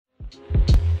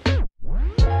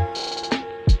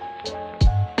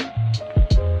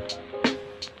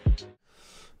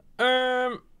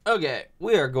Okay,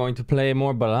 we are going to play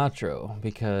more BALATRO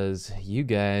because you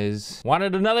guys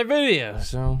wanted another video,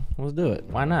 so let's do it.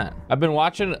 Why not? I've been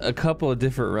watching a couple of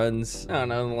different runs, I don't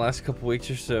know, in the last couple weeks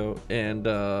or so, and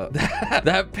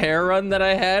that pair run that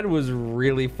I had was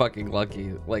really fucking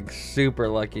lucky, like super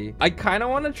lucky. I kind of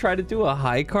want to try to do a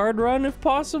high card run if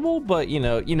possible, but you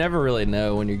know, you never really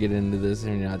know when you're getting into this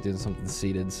and you're not doing something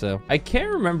seeded, so I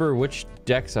can't remember which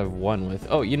decks I've won with.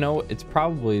 Oh, you know, it's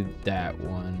probably that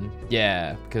one.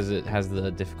 Yeah, because it has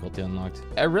the difficulty unlocked.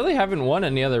 I really haven't won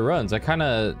any other runs. I kind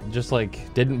of just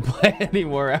like didn't play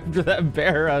anymore after that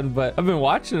bear run, but I've been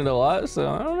watching it a lot, so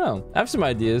I don't know. I have some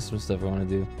ideas, some stuff I want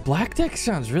to do. Black deck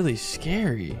sounds really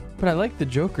scary, but I like the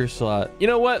Joker slot. You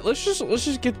know what? Let's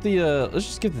just get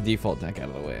the default deck out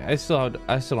of the way. I still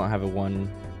don't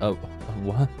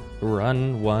have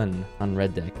run one on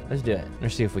red deck. Let's do it.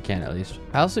 Let's see if we can at least.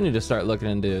 I also need to start looking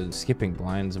into skipping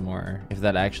blinds more, if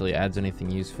that actually adds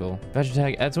anything useful. Voucher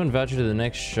tag adds one voucher to the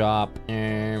next shop.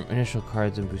 Initial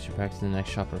cards and booster packs to the next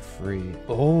shop are free.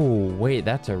 Oh wait,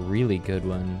 that's a really good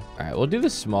one. All right, we'll do the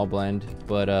small blind,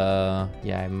 but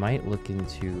yeah, I might look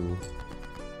into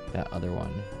that other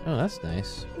one. Oh, that's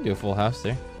nice. Do a full house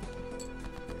there.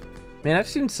 Man, I've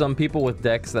seen some people with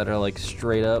decks that are like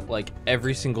straight up, like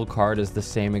every single card is the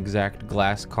same exact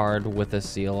glass card with a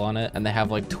seal on it. And they have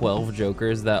like 12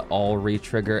 jokers that all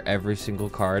re-trigger every single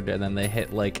card. And then they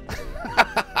hit like,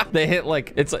 they hit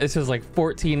like, it says like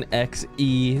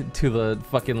 14xe to the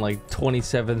fucking like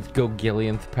 27th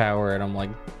go-gillionth power. And I'm like,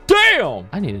 damn!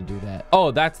 I need to do that. Oh,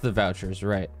 that's the vouchers,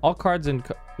 right. All cards in...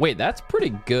 Wait, that's pretty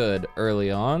good early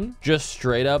on. Just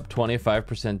straight up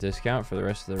 25% discount for the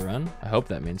rest of the run. I hope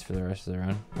that means for the rest of the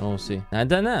run. We'll see. I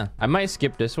don't know. I might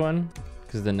skip this one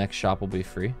because the next shop will be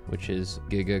free, which is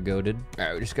giga goated. All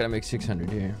right, we just gotta make 600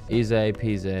 here. Easy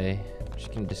peasy.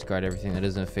 Just gonna discard everything that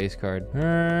isn't a face card.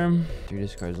 3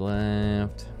 discards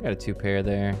left. Got a 2 pair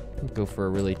there. Go for a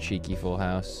really cheeky full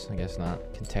house. I guess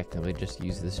not. Can technically just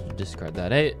use this to discard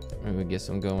that 8. Maybe we get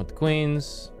some going with the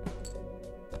queens.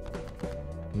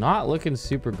 Not looking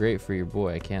super great for your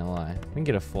boy, I can't lie. We can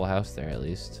get a full house there at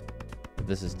least. But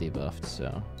this is debuffed,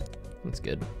 so that's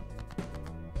good.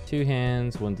 2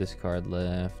 hands, 1 discard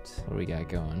left. What do we got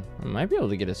going? I might be able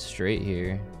to get a straight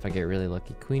here if I get really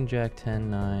lucky. Queen, jack,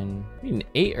 10, 9. I need an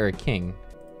 8 or a king.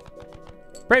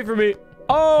 Pray for me.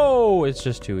 Oh, it's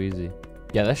just too easy.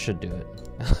 Yeah, that should do it.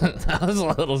 That was a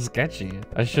little sketchy.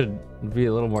 I should be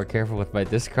a little more careful with my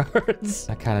discards.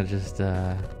 I kind of just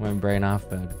went brain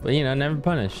off mode. But you know, never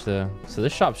punished. So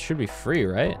this shop should be free,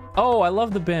 right? Oh, I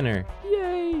love the banner.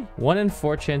 Yay! 1 in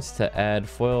 4 chance to add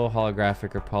foil,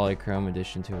 holographic, or polychrome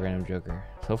addition to a random joker.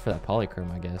 So hope for that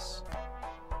polychrome, I guess.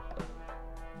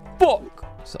 Fuck!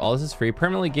 So all this is free.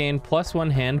 Permanently gain +1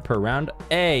 hand per round.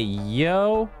 Hey,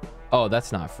 yo! Oh,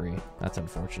 that's not free. That's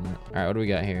unfortunate. All right, what do we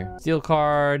got here? Steel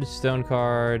card, stone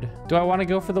card. Do I want to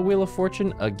go for the Wheel of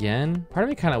Fortune again? Part of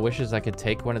me kind of wishes I could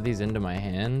take one of these into my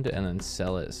hand and then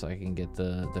sell it so I can get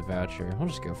the voucher. I'll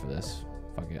just go for this.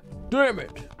 Fuck it. Damn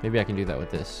it. Maybe I can do that with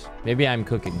this. Maybe I'm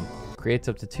cooking. Creates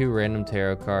up to 2 random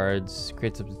tarot cards.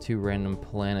 Creates up to 2 random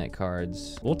planet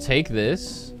cards. We'll take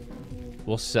this.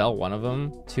 We'll sell one of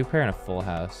them. 2 pair and a full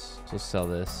house. So we'll sell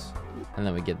this. And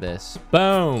then we get this.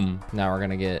 Boom! Now we're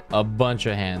gonna get a bunch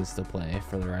of hands to play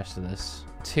for the rest of this.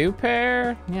 2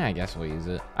 pair? Yeah, I guess we'll use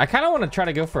it. I kind of want to try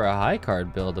to go for a high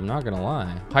card build, I'm not gonna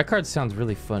lie. High card sounds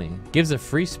really funny. Gives a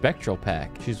free spectral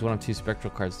pack. Choose 1 of 2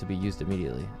 spectral cards to be used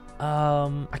immediately.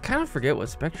 I kind of forget what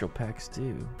spectral packs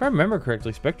do. If I remember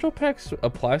correctly, spectral packs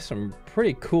apply some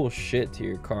pretty cool shit to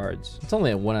your cards. It's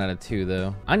only a 1 out of 2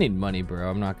 though. I need money, bro.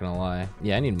 I'm not gonna lie.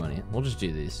 Yeah, I need money. We'll just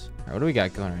do these. All right, what do we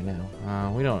got going right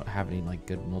now? We don't have any like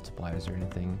good multipliers or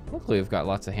anything. Luckily, we've got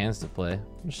lots of hands to play.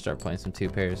 We'll just start playing some 2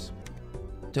 pairs.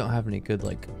 Don't have any good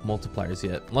like multipliers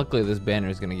yet. Luckily, this banner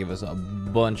is gonna give us a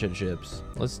bunch of chips.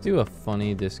 Let's do a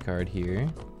funny discard here.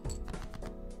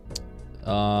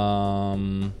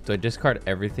 Do I discard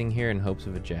everything here in hopes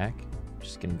of a jack? I'm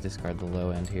just gonna discard the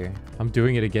low end here. I'm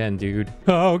doing it again, dude.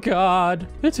 Oh god,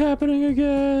 it's happening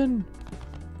again.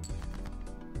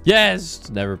 Yes,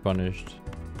 never punished.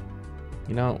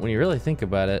 You know, when you really think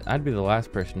about it, I'd be the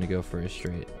last person to go for a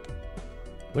straight.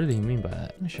 What did he mean by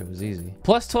that? That shit was easy.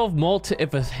 +12 molt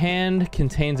if a hand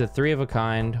contains a 3 of a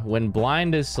kind. When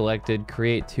blind is selected,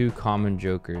 create 2 common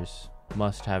jokers.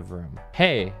 Must have room.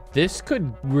 Hey, this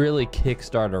could really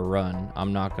kickstart a run.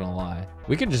 I'm not gonna lie.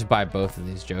 We could just buy both of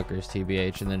these jokers,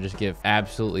 TBH, and then just get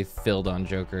absolutely filled on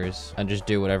jokers and just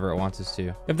do whatever it wants us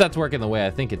to. If that's working the way I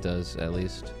think it does, at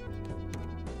least.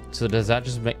 So does that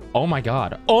just make... Oh my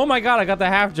god. Oh my god, I got the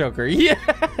half joker.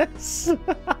 Yes!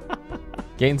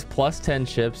 Gains plus 10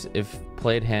 chips if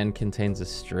played hand contains a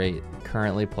straight.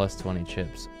 Currently plus 20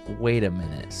 chips. Wait a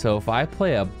minute. So if I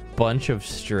play a bunch of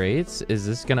straights, is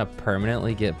this gonna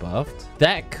permanently get buffed?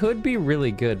 That could be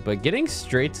really good, but getting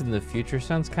straights in the future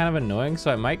sounds kind of annoying,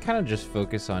 so I might kind of just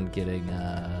focus on getting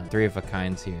 3 of a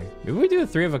kinds here. Maybe we do a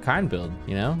 3 of a kind build,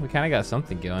 you know? We kind of got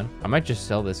something going. I might just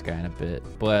sell this guy in a bit,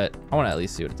 but I want to at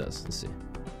least see what it does. Let's see.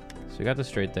 So we got the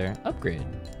straight there. Upgrade.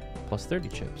 Plus 30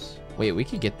 chips. Wait, we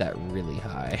could get that really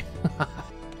high.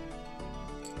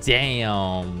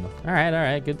 Damn. All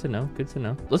right. Good to know. Good to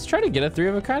know. Let's try to get a 3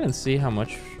 of a kind and see how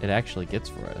much it actually gets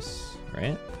for us,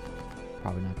 right?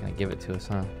 Probably not gonna give it to us,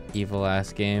 huh? Evil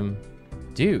ass game.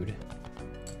 Dude.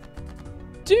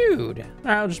 All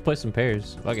right, I'll just play some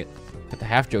pairs. Fuck it. Got the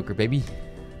half joker, baby.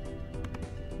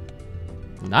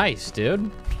 Nice, dude.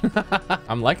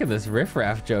 I'm liking this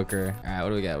riffraff joker. All right, what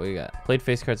do we got? Played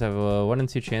face cards have a 1 in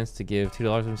 2 chance to give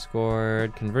 $2 when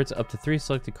scored. Converts up to 3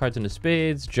 selected cards into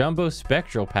spades. Jumbo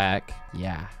spectral pack.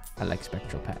 Yeah, I like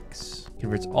spectral packs.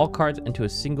 Converts all cards into a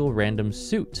single random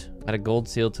suit. Add a gold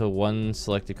seal to 1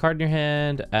 selected card in your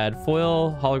hand. Add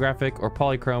foil, holographic, or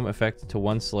polychrome effect to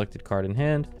 1 selected card in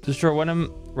hand. Destroy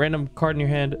 1 random card in your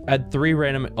hand. Add 3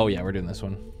 random... Oh yeah, we're doing this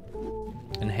one.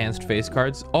 Enhanced face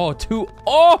cards. Oh, 2.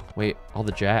 Oh, wait, all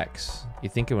the jacks. You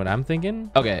thinking what I'm thinking?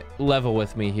 Okay, level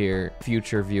with me here,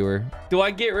 future viewer. Do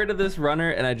I get rid of this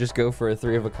runner and I just go for a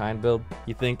 3 of a kind build?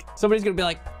 You think? Somebody's gonna be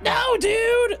like, no,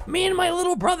 dude, me and my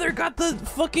little brother got the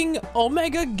fucking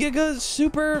Omega Giga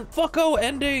Super Fucko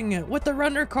ending with the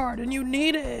runner card and you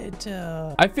need it.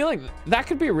 I feel like that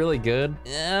could be really good.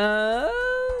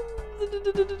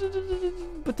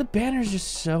 But the banner's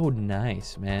just so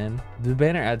nice, man. The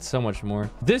banner adds so much more.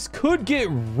 This could get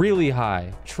really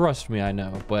high. Trust me, I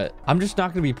know. But I'm just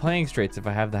not going to be playing straights if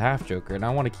I have the half joker. And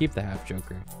I want to keep the half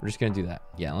joker. We're just going to do that.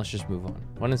 Yeah, let's just move on.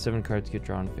 1 in 7 cards get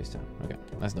drawn face down. Okay,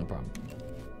 that's no problem.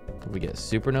 We get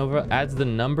supernova. Adds the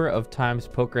number of times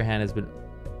poker hand has been...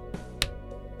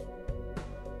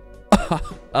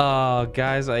 Oh,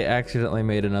 guys, I accidentally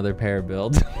made another pair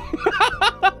build.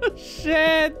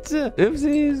 Shit.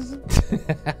 Oopsies.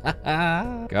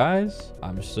 Guys,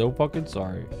 I'm so fucking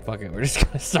sorry. Fuck it, we're just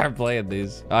gonna start playing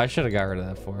these. Oh, I should have got rid of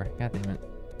that 4. God damn it.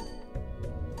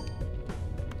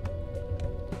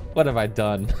 What have I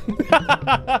done?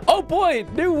 Oh boy,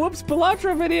 new Woops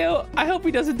BALATRO video. I hope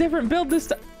he does a different build this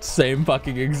time. Same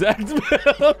fucking exact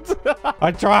build.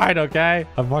 I tried, okay?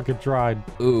 I fucking tried.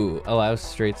 Ooh, allows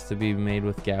straights to be made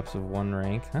with gaps of 1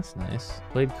 rank. That's nice.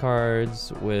 Played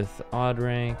cards with odd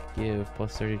rank. Give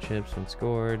plus 30 chips when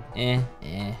scored.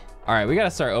 All right, we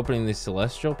gotta start opening these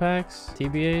celestial packs,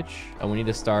 TBH. And we need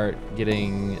to start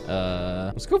getting,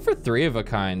 let's go for 3 of a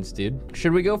kinds, dude.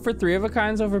 Should we go for 3 of a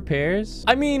kinds over pairs?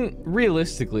 I mean,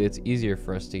 realistically, it's easier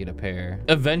for us to get a pair.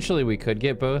 Eventually we could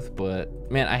get both, but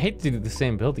man, I hate to do the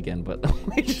same build again, but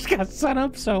we just got set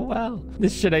up so well.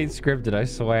 This shit ain't scripted, I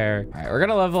swear. All right, we're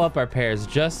gonna level up our pairs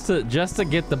just to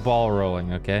get the ball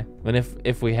rolling, okay? And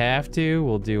if we have to,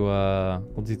 we'll do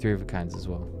 3 of a kinds as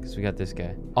well, because we got this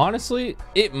guy. Honestly,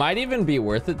 it might even be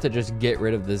worth it to just get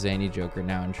rid of the zany joker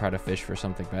now and try to fish for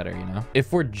something better, you know?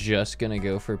 If we're just gonna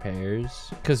go for pairs,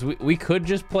 because we could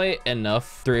just play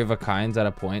enough 3 of a kinds at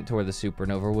a point to where the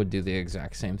supernova would do the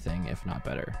exact same thing, if not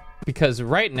better. Because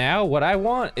right now, what I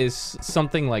want is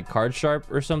something like Card Sharp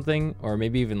or something, or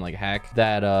maybe even like Hack,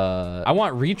 that I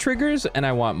want re-triggers and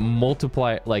I want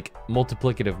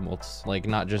multiplicative mults, like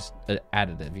not just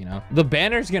additive, you know? The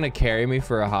banner's gonna carry me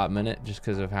for a hot minute just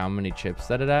because of how many chips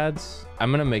that it adds. I'm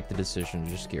gonna make the decision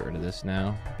to just get rid of this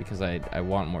now because I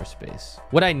want more space.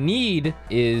 What I need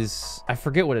is, I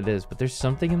forget what it is, but there's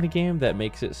something in the game that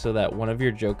makes it so that one of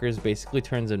your jokers basically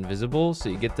turns invisible, so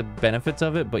you get the benefits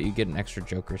of it, but you get an extra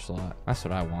joker slot. That's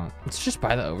what I want. Let's just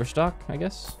buy the overstock, I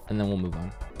guess, and then we'll move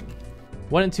on.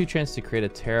 1 in 2 chance to create a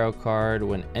tarot card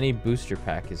when any booster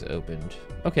pack is opened.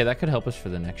 Okay, that could help us for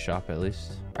the next shop at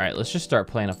least. All right, let's just start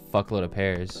playing a fuckload of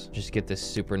pairs. Just get this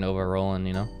supernova rolling,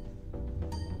 you know?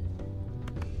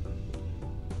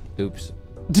 Oops.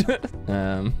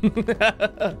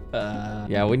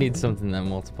 Yeah, we need something that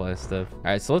multiplies stuff. All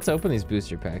right, so let's open these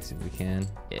booster packs if we can.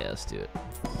 Yeah, let's do it.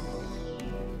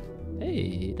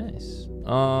 Hey, nice.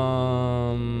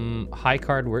 High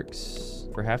card works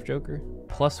for half joker.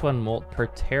 +1 molt per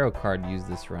tarot card used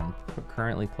this run.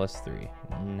 Currently +3.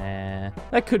 Nah,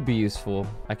 that could be useful.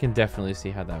 I can definitely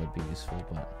see how that would be useful,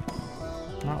 but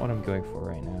not what I'm going for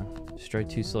right now. Destroy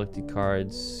 2 selected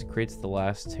cards. Creates the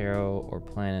last tarot or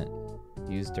planet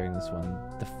used during this one.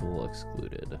 The Fool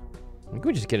excluded. I think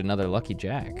we just get another lucky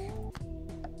jack.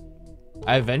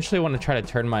 I eventually want to try to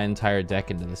turn my entire deck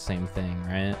into the same thing,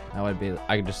 right? That would be,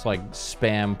 I could just like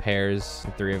spam pairs,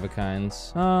 3 of a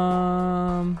kinds.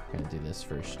 Gotta do this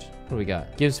first. What do we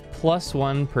got? Gives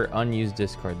 +1 per unused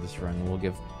discard this run. We'll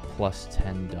give plus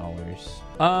 $10.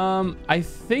 I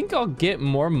think I'll get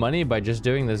more money by just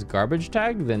doing this garbage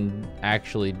tag than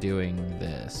actually doing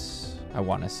this, I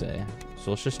want to say.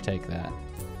 So let's just take that.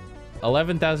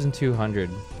 11,200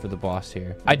 for the boss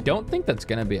here. I don't think that's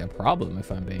gonna be a problem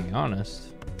if I'm being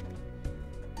honest.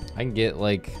 I can get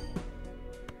like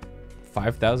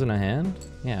 5,000 a hand.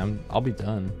 Yeah, I'll be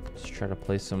done. Let's try to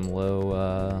play some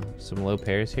low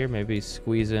pairs here. Maybe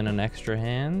squeeze in an extra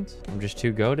hand. I'm just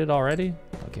too goated already.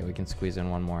 Okay, we can squeeze in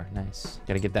one more. Nice.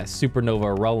 Gotta get that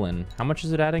supernova rolling. How much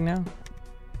is it adding now?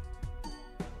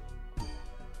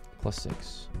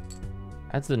 +6.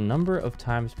 Adds the number of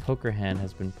times poker hand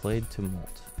has been played to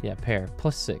molt. Yeah, pair.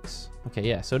 +6. Okay,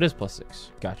 yeah, so it is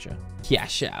 +6. Gotcha.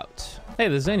 Cash out. Hey,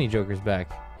 the Zany Joker's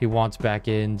back. He wants back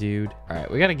in, dude. All right,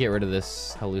 we gotta get rid of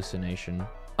this hallucination.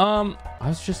 I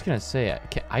was just gonna say,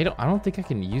 I don't think I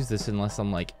can use this unless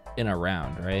I'm like in a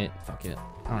round, right? Fuck it.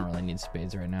 I don't really need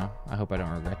spades right now. I hope I don't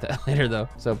regret that later though.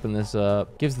 Let's open this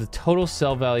up. Gives the total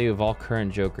sell value of all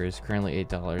current jokers, currently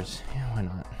 $8. Yeah, why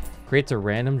not? Creates a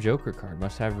random joker card,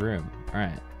 must have room. All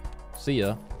right, see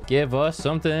ya. Give us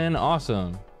something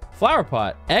awesome. Flower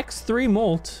pot, X3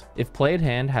 molt. If played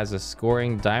hand has a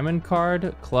scoring diamond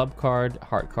card, club card,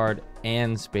 heart card,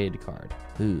 and spade card.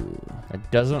 Ooh, that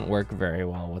doesn't work very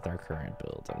well with our current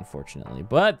build, unfortunately,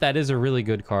 but that is a really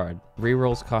good card.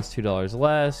 Rerolls cost $2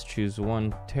 less. Choose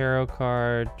 1 tarot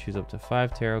card, choose up to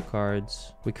 5 tarot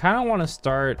cards. We kind of want to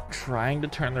start trying to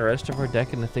turn the rest of our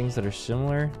deck into things that are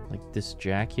similar, like this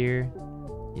jack here.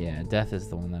 Yeah, death is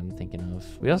the one that I'm thinking of.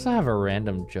 We also have a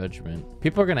random judgment.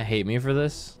 People are gonna hate me for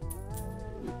this.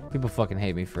 People fucking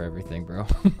hate me for everything, bro.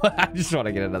 I just want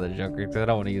to get another joker because I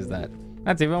don't want to use that.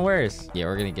 That's even worse. Yeah,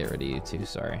 we're gonna get rid of you too,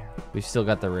 sorry. We've still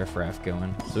got the riffraff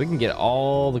going. So we can get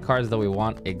all the cards that we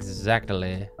want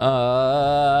exactly.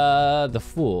 The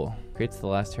Fool. Creates the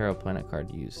last Hero Planet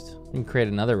card used. We can create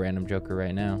another random joker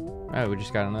right now. All right, we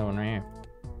just got another one right here.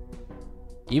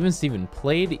 Even Steven.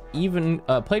 Played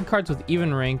cards with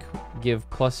even rank give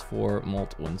 +4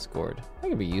 molt when scored. That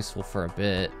could be useful for a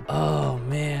bit. Oh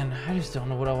man, I just don't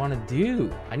know what I want to do.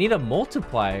 I need a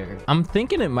multiplier. I'm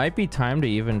thinking it might be time to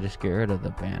even just get rid of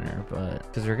the banner, but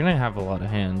because we're gonna have a lot of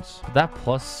hands. That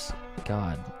plus,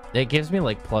 God, it gives me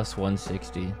like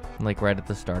 +160, like right at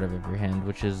the start of every hand,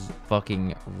 which is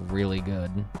fucking really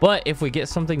good. But if we get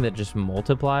something that just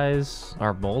multiplies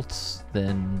our bolts,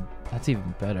 then that's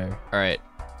even better. All right.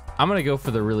 I'm gonna go for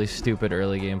the really stupid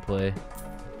early game play.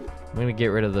 I'm gonna get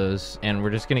rid of those, and we're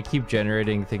just gonna keep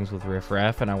generating things with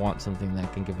riffraff, and I want something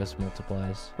that can give us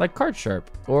multiplies, like Card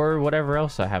Sharp, or whatever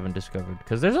else I haven't discovered,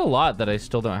 because there's a lot that I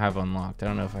still don't have unlocked. I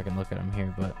don't know if I can look at them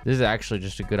here, but this is actually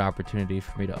just a good opportunity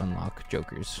for me to unlock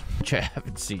jokers, which I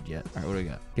haven't seen yet. All right, what do we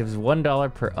got? Gives $1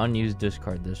 per unused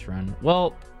discard this run.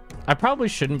 Well, I probably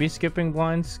shouldn't be skipping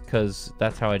blinds because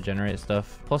that's how I generate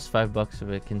stuff. Plus $5 if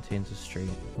it contains a straight.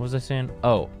 What was I saying?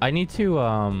 Oh, I need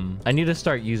to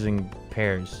start using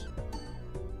pairs.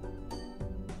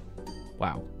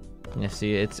 Wow. Yeah,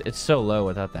 see, it's so low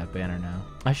without that banner now.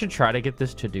 I should try to get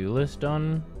this to-do list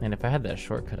done. And if I had that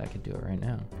shortcut, I could do it right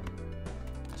now.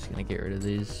 Just gonna get rid of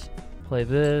these. Play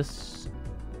this.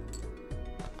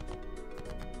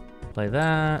 Play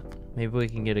that. Maybe we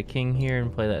can get a king here and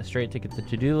play that straight to get the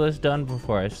to-do list done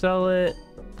before I sell it.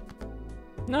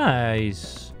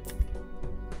 Nice.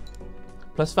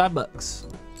 Plus $5.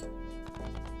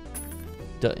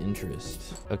 Duh,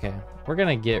 interest. Okay, we're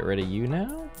gonna get rid of you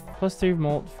now. +3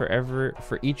 molt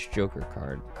for each joker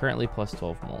card. Currently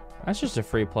 +12 molt. That's just a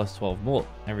free +12 molt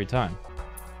every time.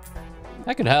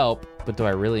 That could help, but do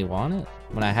I really want it?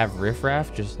 When I have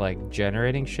riffraff just like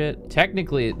generating shit?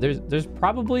 Technically, there's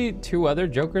probably 2 other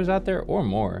jokers out there or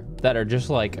more that are just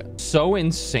like so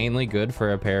insanely good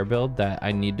for a pair build that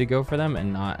I need to go for them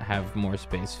and not have more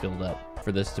space filled up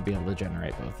for this to be able to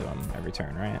generate both of them every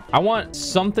turn, right? I want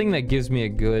something that gives me a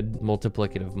good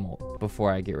multiplicative molt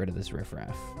before I get rid of this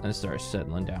riffraff and start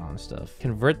settling down on stuff.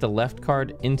 Convert the left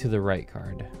card into the right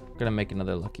card. I'm gonna make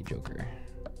another lucky joker.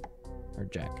 Or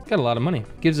jack. Got a lot of money.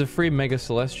 Gives a free mega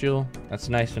celestial. That's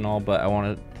nice and all, but I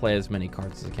want to play as many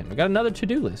cards as I can. We got another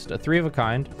to-do list. A 3 of a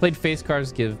kind. Played face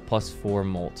cards give +4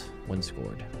 molt when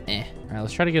scored. All right,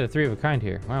 let's try to get a 3 of a kind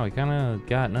here. Wow, we kind of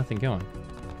got nothing going.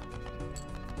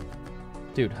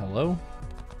 Dude, hello?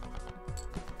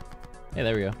 Hey,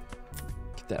 there we go.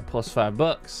 Get that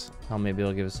 +5. Oh, maybe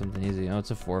it'll give us something easy. Oh,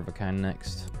 it's a 4 of a kind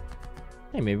next.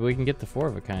 Hey, maybe we can get the 4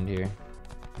 of a kind here.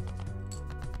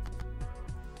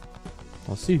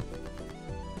 We'll see.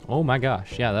 Oh my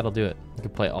gosh. Yeah, that'll do it. We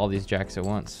can play all these jacks at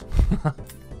once.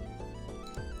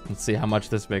 Let's see how much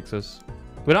this makes us.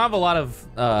 We don't have a lot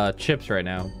of chips right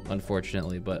now,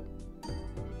 unfortunately, but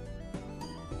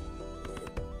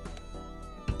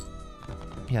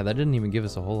yeah, that didn't even give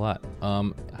us a whole lot.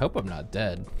 I hope I'm not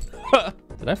dead.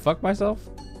 Did I fuck myself?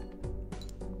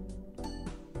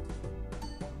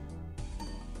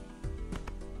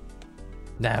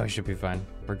 Nah, we should be fine.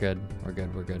 We're good. We're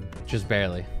good. We're good. Just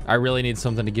barely. I really need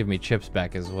something to give me chips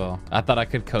back as well. I thought I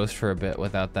could coast for a bit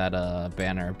without that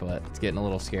banner, but it's getting a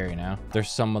little scary now.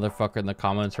 There's some motherfucker in the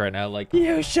comments right now like,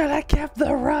 you should have kept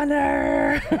the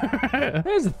runner.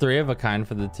 There's a 3 of a kind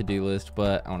for the to-do list,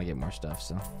 but I want to get more stuff,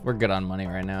 so we're good on money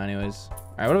right now anyways.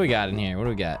 All right, what do we got in here? What do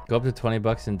we got? Go up to 20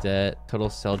 bucks in debt. Total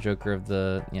sell joker of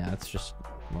the... Yeah, that's just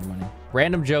more money.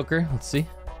 Random joker. Let's see.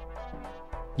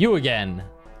 You again.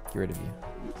 Get rid of you.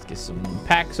 Let's get some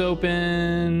packs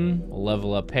open. We'll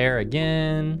level up hair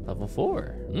again. Level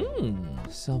 4.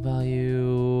 Sell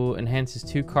value enhances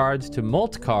 2 cards to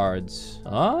mult cards.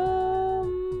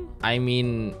 I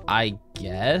mean, I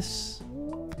guess.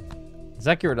 Does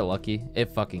that get rid of lucky?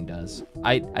 It fucking does.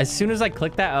 As soon as I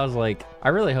clicked that, I was like, I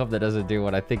really hope that doesn't do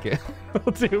what I think it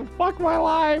will do. Fuck my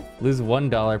life. Lose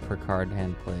 $1 per card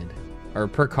hand played. Or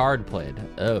per card played.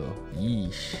 Oh,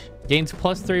 yeesh. Gains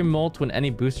 +3 mult when any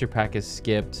booster pack is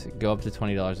skipped. Go up to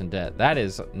 $20 in debt. That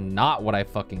is not what I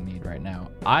fucking need right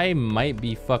now. I might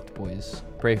be fucked, boys.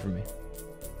 Pray for me.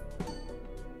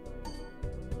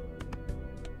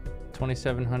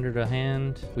 2,700 a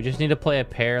hand. We just need to play a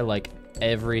pair like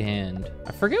every hand.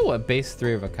 I forget what base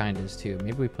 3 of a kind is too.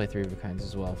 Maybe we play 3 of a kinds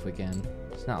as well if we can.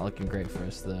 It's not looking great for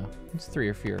us though. It's 3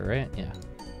 or fewer, right? Yeah.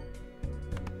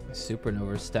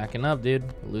 Supernova's stacking up, dude.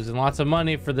 We're losing lots of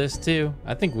money for this too.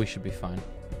 I think we should be fine.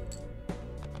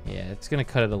 Yeah, it's gonna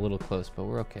cut it a little close, but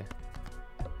we're okay.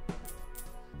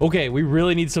 Okay, we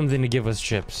really need something to give us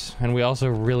chips, and we also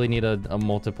really need a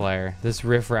multiplier. This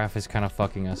riffraff is kind of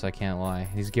fucking us, I can't lie.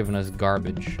 He's giving us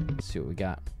garbage. Let's see what we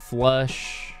got.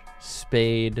 Flush,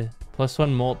 spade,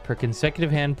 +1 mult per consecutive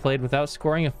hand played without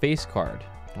scoring a face card.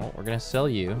 Well, we're gonna sell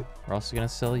you. We're also gonna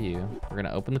sell you. We're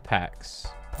gonna open the packs.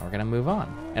 We're gonna move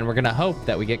on, and we're gonna hope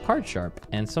that we get card sharp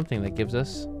and something that gives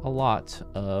us a lot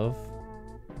of...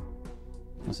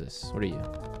 What's this? What are you?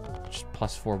 Just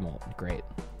 +4 mult. Great.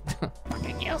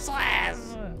 Fucking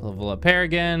useless. Level up pair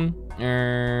again.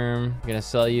 I'm gonna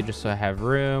sell you just so I have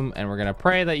room, and we're gonna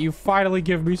pray that you finally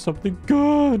give me something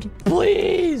good,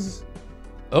 please.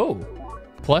 Oh,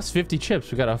 +50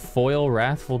 chips. We got a foil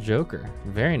wrathful joker.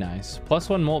 Very nice.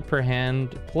 +1 mult per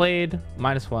hand played.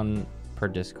 -1 per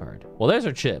discard. Well, there's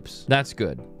our chips. That's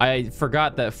good. I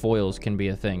forgot that foils can be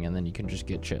a thing and then you can just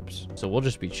get chips. So we'll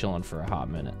just be chilling for a hot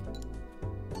minute.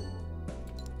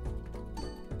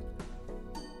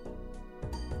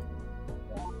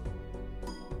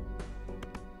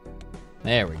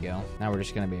 There we go. Now we're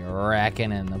just gonna be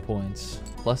racking in the points.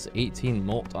 +18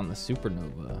 mult on the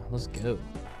supernova. Let's go.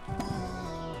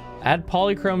 Add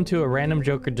polychrome to a random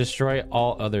joker. Destroy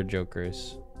all other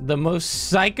jokers. The most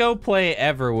psycho play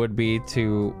ever would be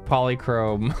to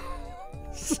polychrome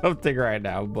something right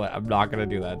now, but I'm not gonna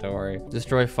do that, don't worry.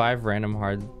 Destroy 5 random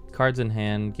hard cards in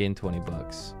hand, gain 20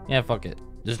 bucks. Yeah, fuck it.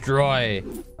 Destroy.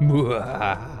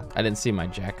 I didn't see my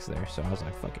jacks there, so I was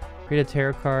like, fuck it. Create a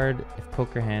tarot card if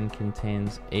poker hand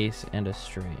contains ace and a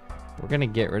straight. We're gonna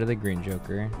get rid of the green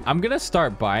joker. I'm gonna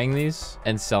start buying these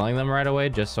and selling them right away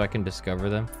just so I can discover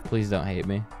them. Please don't hate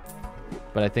me.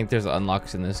 But I think there's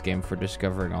unlocks in this game for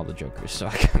discovering all the jokers, so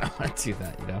I kind of want to do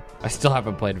that, you know? I still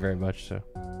haven't played very much, so.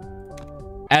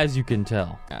 As you can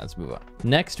tell. Yeah, let's move on.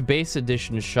 Next base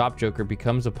edition shop joker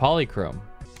becomes a polychrome.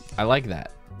 I like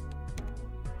that.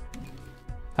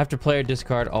 After player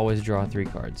discard, always draw 3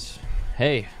 cards.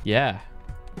 Hey, yeah.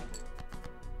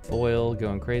 Foil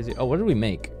going crazy. Oh, what did we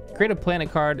make? Create a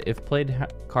planet card if played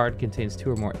card contains 2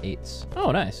 or more 8s.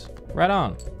 Oh, nice. Right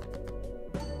on.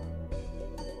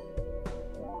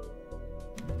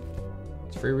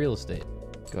 Free real estate.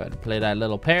 Go ahead and play that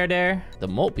little pair there. The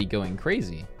mult be going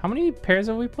crazy. How many pairs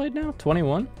have we played now?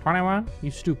 21? 21? You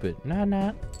stupid.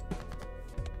 Nah.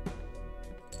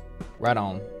 Right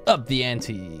on. Up the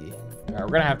ante. All right, we're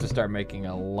gonna have to start making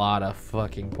a lot of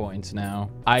fucking points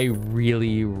now. I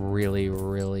really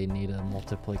need a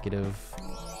multiplicative.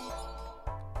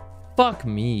 Fuck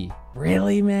me.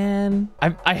 Really, man?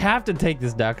 I have to take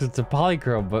this now because it's a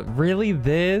polychrome, but really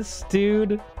this,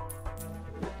 dude?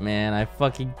 Man, I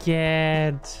fucking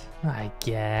can't. I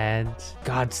can't.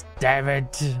 God damn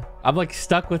it. I'm like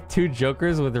stuck with 2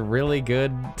 jokers with really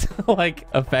good like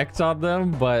effects on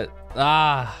them, but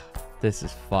this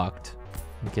is fucked.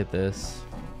 Look at this.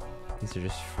 These are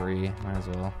just free. Might as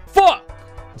well. Fuck!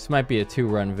 This might be a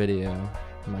 2-run video,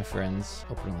 my friends.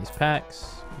 Open all these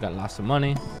packs. We got lots of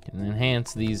money. Can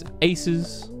enhance these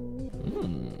aces.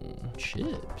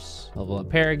 Chips. Level up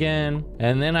pair again.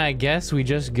 And then I guess we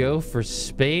just go for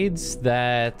spades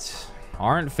that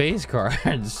aren't face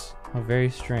cards. How very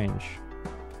strange.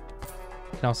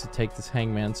 I can also take this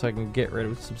hangman so I can get rid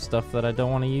of some stuff that I don't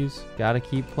want to use. Gotta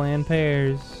keep playing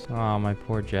pairs. Oh, my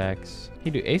poor jacks. Hey,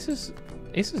 do aces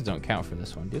don't count for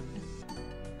this one, do they?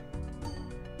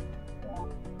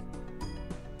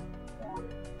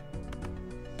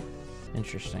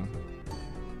 Interesting.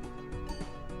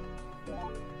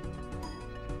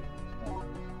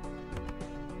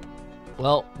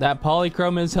 Well, that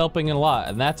polychrome is helping a lot,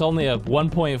 and that's only a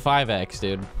 1.5x,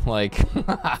 dude. Like,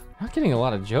 not getting a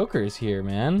lot of jokers here,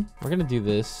 man. We're gonna do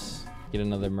this. Get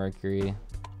another Mercury.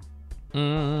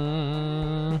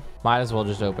 Might as well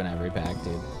just open every pack,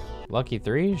 dude. Lucky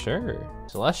 3, sure.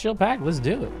 Celestial pack, let's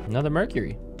do it. Another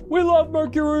Mercury. We love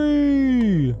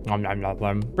Mercury! Nom, nom, nom,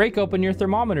 nom. Break open your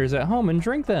thermometers at home and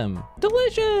drink them.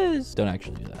 Delicious! Don't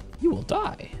actually do that. You will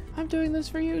die. I'm doing this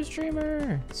for you,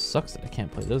 streamer. It sucks that I can't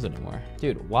play those anymore.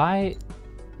 Dude, why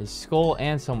is Skull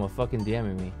and Selma fucking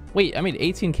DMing me? Wait, I made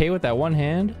 18K with that one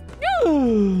hand?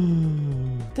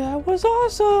 That was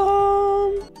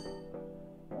awesome!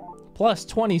 Plus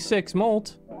 26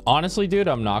 molt. Honestly, dude,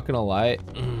 I'm not gonna lie.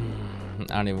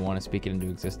 I don't even want to speak it into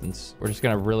existence. We're just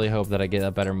gonna really hope that I get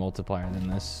a better multiplier than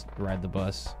this. Ride the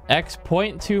bus. X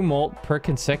 0.2 molt per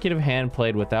consecutive hand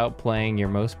played without playing your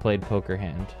most played poker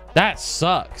hand. That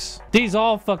sucks. These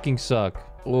all fucking suck.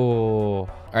 Oh. All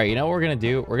right, you know what we're gonna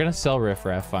do? We're gonna sell Riff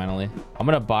Raff finally. I'm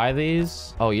gonna buy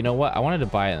these. Oh, you know what? I wanted to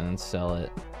buy it and then sell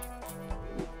it.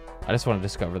 I just want to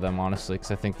discover them, honestly,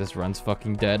 because I think this run's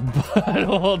fucking dead, but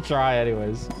we'll try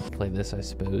anyways. Play this, I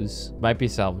suppose. Might be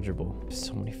salvageable.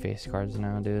 So many face cards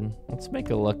now, dude. Let's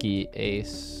make a lucky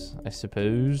ace, I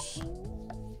suppose.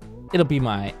 It'll be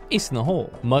my ace in the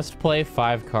hole. Must play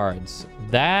 5 cards.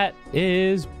 That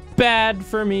is bad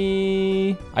for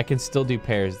me. I can still do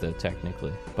pairs, though,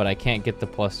 technically, but I can't get the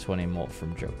plus 20 molt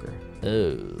from Joker.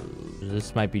 Oh,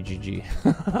 this might be GG.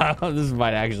 This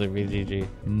might actually be GG.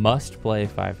 Must play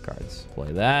 5 cards.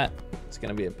 Play that. It's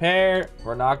gonna be a pair.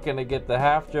 We're not gonna get the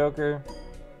half Joker.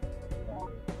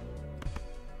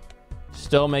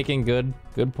 Still making good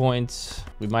points.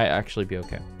 We might actually be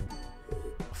okay.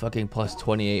 Fucking plus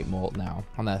 28 molt now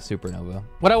on that supernova.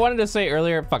 What I wanted to say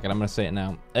earlier, fuck it, I'm gonna say it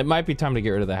now. It might be time to get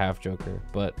rid of the half Joker,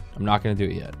 but I'm not gonna do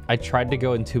it yet. I tried to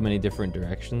go in too many different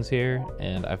directions here,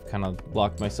 and I've kind of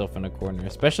locked myself in a corner,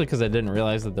 especially because I didn't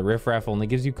realize that the Riff Raff only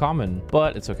gives you common,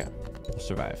 but it's okay. We'll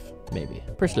survive, maybe.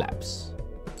 First laps.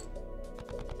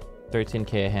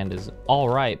 13K a hand is all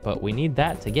right, but we need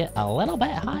that to get a little bit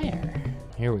higher.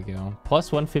 Here we go.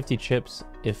 Plus 150 chips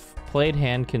if played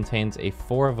hand contains a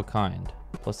 4 of a kind.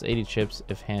 Plus 80 chips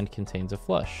if hand contains a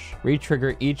flush.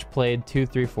 Re-trigger each played 2,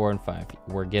 3, 4, and 5.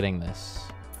 We're getting this.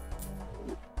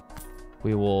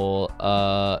 We will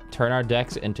turn our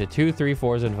decks into 2, 3,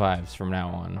 4s, and 5s from now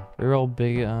on. Reroll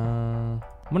big. I'm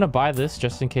gonna buy this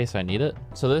just in case I need it.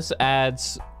 So this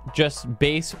adds just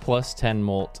base plus 10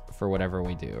 molt for whatever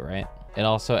we do, right? It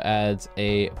also adds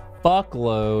a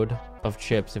fuckload of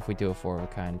chips if we do a 4 of a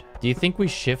kind. Do you think we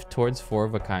shift towards 4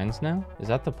 of a kinds now? Is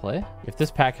that the play? If this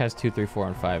pack has 2, 3, 4,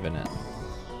 and 5 in it.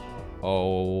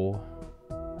 Oh.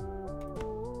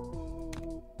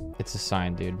 It's a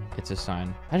sign, dude. It's a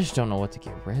sign. I just don't know what to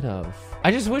get rid of. I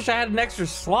just wish I had an extra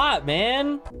slot,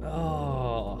 man.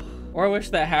 Oh. Or I wish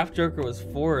that half Joker was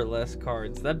 4 or less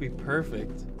cards. That'd be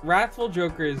perfect. Wrathful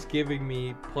Joker is giving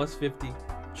me plus 50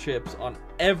 chips on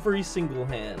every single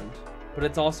hand. But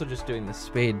it's also just doing the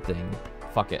spade thing.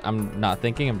 Fuck it. I'm not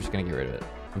thinking. I'm just going to get rid of it.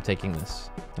 I'm taking this.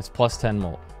 It's plus 10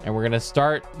 molt. And we're going to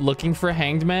start looking for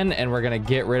hanged men, and we're going to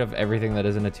get rid of everything that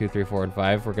isn't a 2, 3, 4, and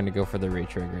 5. We're going to go for the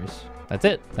re-triggers. That's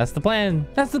it. That's the plan.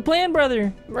 That's the plan,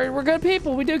 brother. We're good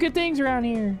people. We do good things around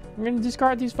here. We're going to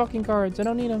discard these fucking cards. I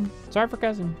don't need them. Sorry for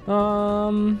cussing.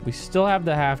 We still have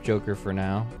the half Joker for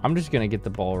now. I'm just going to get the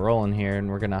ball rolling here, and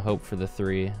we're going to hope for the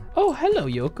 3. Oh, hello,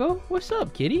 Yoko. What's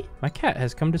up, kitty? My cat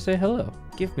has come to say hello.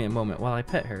 Give me a moment while I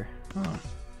pet her.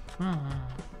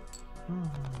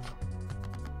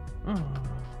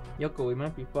 Yoko, we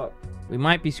might be fucked. We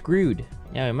might be screwed.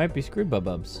 Yeah, we might be screwed,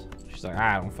 bubs. She's like,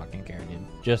 I don't fucking care, dude.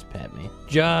 Just pet me.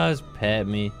 Just pet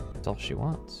me. That's all she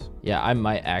wants. Yeah, I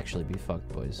might actually be fucked,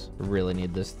 boys. I really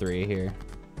need this 3 here.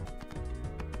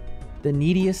 The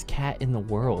neediest cat in the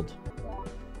world.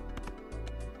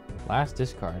 Last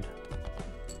discard.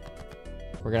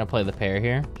 We're gonna play the pair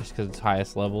here, just because it's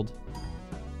highest leveled.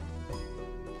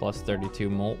 Plus 32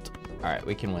 molt. All right,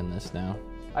 we can win this now.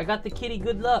 I got the kitty,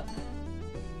 good luck.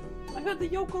 I got the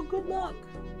Yoko, good luck.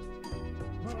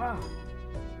 Ah.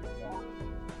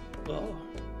 Oh.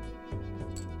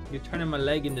 You're turning my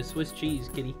leg into Swiss cheese,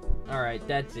 kitty. All right,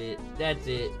 that's it. That's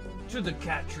it. To the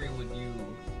cat tree with you.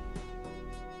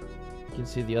 You can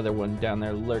see the other one down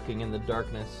there lurking in the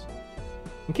darkness.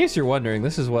 In case you're wondering,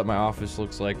 this is what my office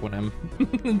looks like when I'm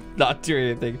not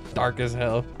doing anything. Dark as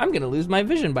hell. I'm gonna lose my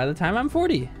vision by the time I'm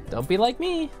 40. Don't be like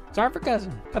me. Sorry for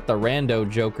cussing. Got the rando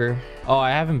joker. Oh, I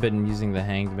haven't been using the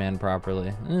hanged man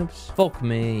properly. Oops. Fuck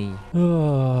me.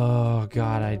 Oh,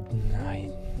 God,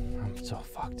 I'm so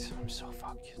fucked. I'm so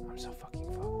fucked. I'm so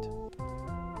fucking fucked.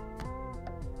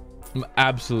 I'm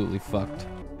absolutely fucked.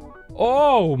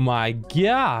 Oh my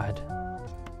God.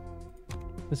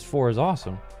 This 4 is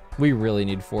awesome. We really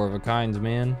need 4 of a kinds,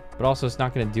 man. But also it's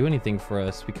not gonna do anything for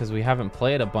us because we haven't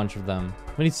played a bunch of them.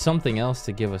 We need something else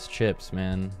to give us chips,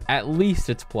 man. At least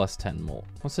it's plus 10 molt.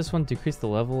 What's this one? Decrease the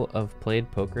level of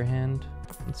played poker hand.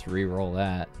 Let's re-roll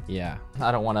that. Yeah,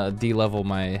 I don't want to de-level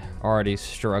my already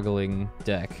struggling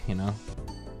deck, you know?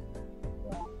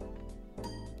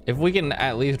 If we can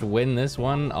at least win this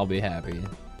one, I'll be happy.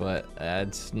 But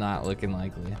it's not looking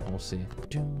likely. We'll see.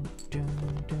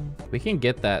 We can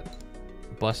get that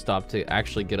bus stop to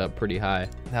actually get up pretty high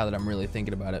now that I'm really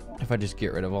thinking about it. If I just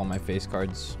get rid of all my face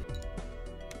cards.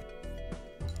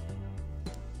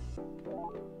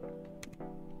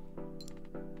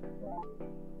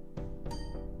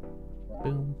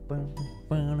 Boom, boom,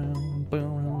 boom,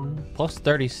 boom. Plus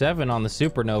 37 on the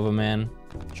supernova, man.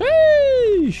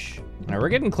 Sheesh. All right, we're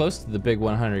getting close to the big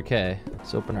 100K.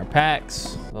 Let's open our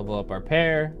packs, level up our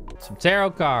pair, some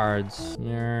tarot cards.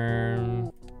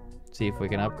 See if we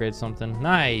can upgrade something.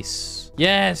 Nice.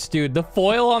 Yes, dude, the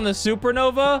foil on the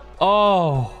supernova.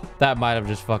 Oh, that might have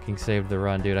just fucking saved the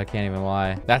run, dude. I can't even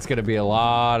lie. That's gonna be a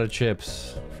lot of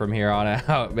chips from here on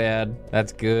out, man.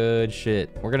 That's good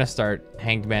shit. We're gonna start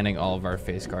hanged manning all of our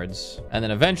face cards, and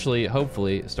then eventually,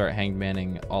 hopefully, start hanged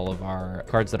manning all of our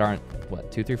cards that aren't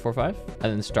what 2, 3, 4, 5,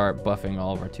 and then start buffing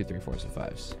all of our 2, 3, 4s and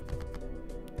 5s.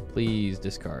 Please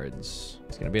discards.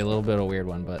 It's gonna be a little bit of a weird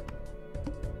one, but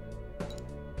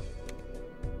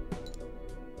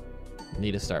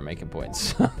need to start making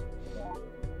points.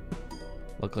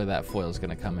 Luckily that foil is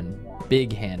gonna come in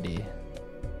big handy.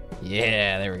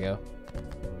 Yeah, there we go.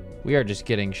 We are just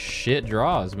getting shit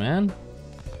draws, man.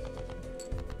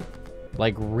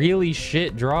 Like really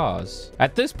shit draws.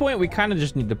 At this point, we kind of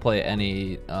just need to play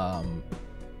any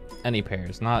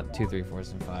pairs, not 2, 3,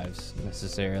 4s and 5s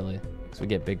necessarily, because we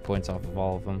get big points off of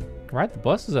all of them. Right, the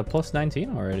bus is at plus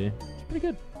 19 already. It's pretty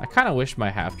good. I kind of wish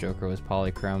my half joker was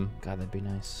polychrome. God, that'd be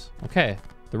nice. Okay,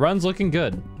 the run's looking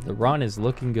good. The run is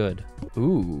looking good.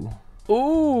 Ooh.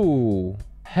 Ooh.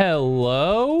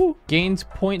 Hello? Gains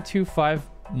 0.25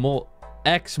 molt.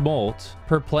 X molt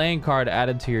per playing card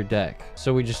added to your deck.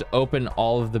 So we just open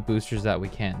all of the boosters that we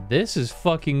can. This is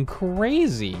fucking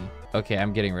crazy. Okay,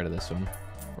 I'm getting rid of this one.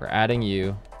 We're adding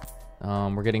you.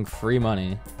 We're getting free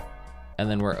money. And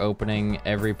then we're opening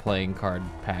every playing card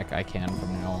pack I can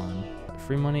from now on.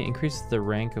 Free money increases the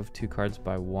rank of 2 cards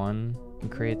by 1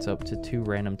 and creates up to 2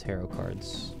 random tarot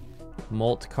cards.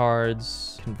 Molt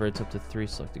cards converts up to 3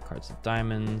 selected cards of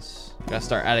diamonds. Gotta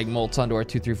start adding molts onto our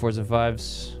 2, 3, 4s and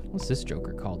 5s. What's this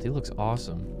joker called? He looks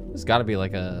awesome. This has got to be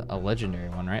like a legendary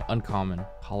one, right? Uncommon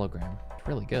hologram. It's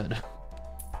really good.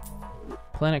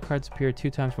 Planet cards appear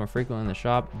 2 times more frequently in the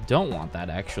shop. Don't want that,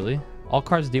 actually. All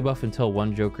cards debuff until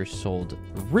 1 joker sold.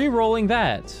 Re-rolling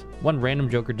that. 1 random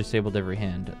joker disabled every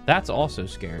hand. That's also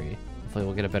scary. Hopefully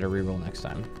we'll get a better re-roll next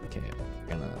time. Okay,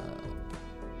 we're gonna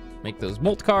make those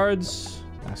molt cards.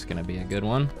 That's gonna be a good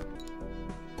one.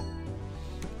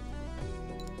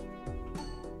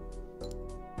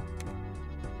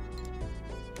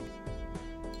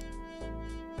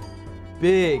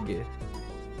 Big.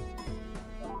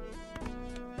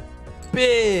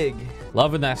 Big.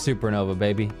 Loving that supernova,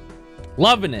 baby.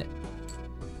 Loving it.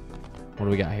 What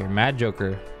do we got here? Mad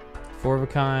Joker. 4 of a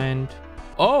kind.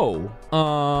 Oh,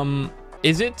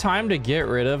 is it time to get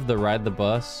rid of the Ride the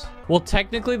Bus? Well,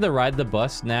 technically the Ride the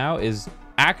Bus now is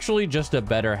actually just a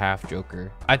better half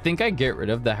joker. I think I get rid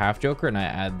of the half joker and I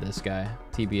add this guy,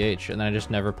 TBH, and then I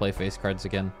just never play face cards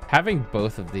again. Having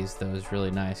both of these though is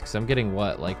really nice because I'm getting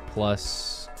what, like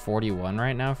plus 41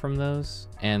 right now from those,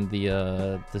 and the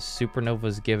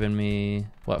supernova's giving me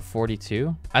what,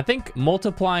 42. I think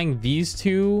multiplying these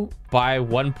two by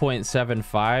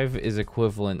 1.75 is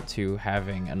equivalent to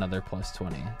having another plus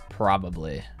 20,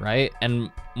 probably, right?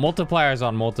 And multipliers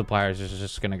on multipliers is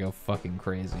just gonna go fucking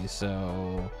crazy,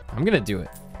 so I'm gonna do it.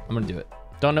 I'm gonna do it.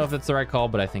 Don't know if it's the right call,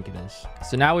 but I think it is.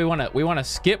 So now we want to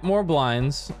skip more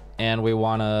blinds, and we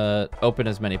want to open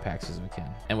as many packs as we can,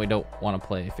 and we don't want to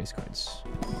play face cards.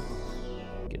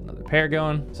 Get another pair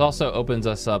going. This also opens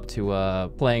us up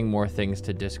to playing more things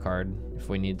to discard if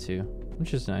we need to,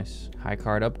 which is nice. High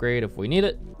card upgrade if we need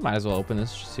it. Might as well open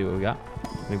this, just see what we got.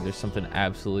 Maybe there's something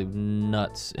absolutely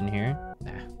nuts in here.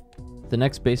 Nah. The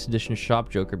next base edition shop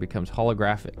joker becomes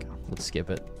holographic. Let's skip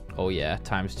it. Oh yeah,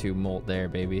 ×2 molt there,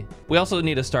 baby. We also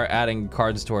need to start adding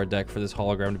cards to our deck for this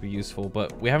hologram to be useful,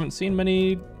 but we haven't seen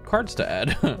many cards to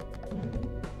add.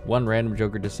 One random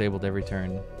joker disabled every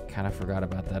turn. Kind of forgot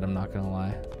about that, I'm not gonna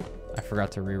lie. I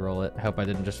forgot to re-roll it. I hope I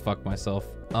didn't just fuck myself.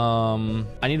 I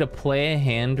need to play a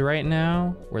hand right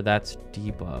now where that's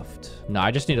debuffed. No, I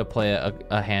just need to play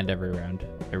a hand every round.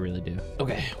 I really do.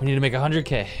 Okay, we need to make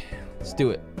 100K. Let's do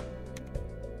it.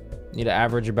 Need to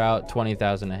average about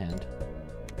 20,000 a hand.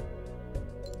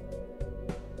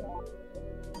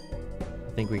 I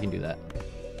think we can do that.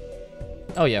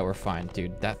 Oh yeah, we're fine,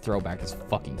 dude. That throwback is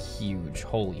fucking huge.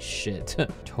 Holy shit.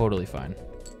 Totally fine.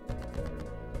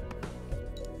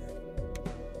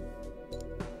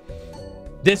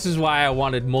 This is why I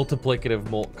wanted multiplicative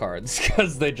molt cards,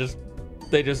 because they just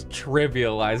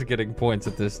trivialize getting points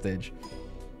at this stage.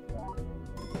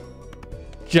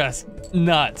 Just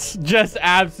nuts. Just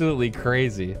absolutely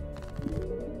crazy.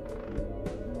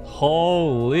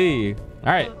 Holy.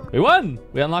 All right, we won.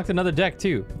 We unlocked another deck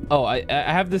too. Oh, I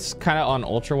have this kind of on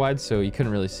ultra wide, so you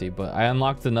couldn't really see, but I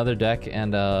unlocked another deck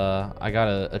and I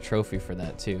got a trophy for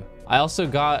that too. I also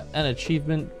got an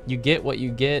achievement. You get what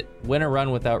you get. Win a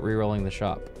run without re-rolling the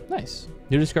shop. Nice.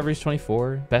 New discoveries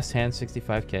 24. Best hand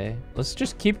 65K. Let's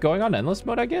just keep going on endless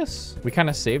mode, I guess. We kind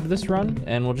of saved this run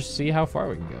and we'll just see how far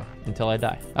we can go until I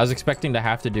die. I was expecting to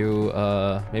have to do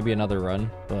maybe another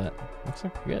run, but looks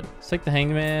like we're good. Let's take the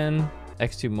hangman.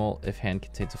 X2 molt if hand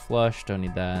contains a flush. Don't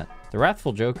need that. The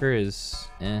Wrathful Joker is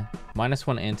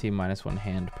 -1 ante, -1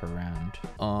 hand per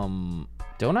round.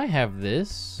 Don't I have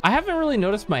this? I haven't really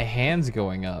noticed my hands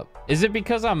going up. Is it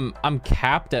because I'm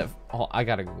capped at... Oh, I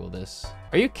gotta Google this.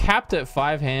 Are you capped at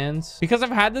 5 hands? Because I've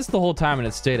had this the whole time and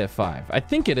it stayed at 5. I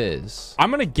think it is.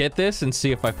 I'm gonna get this and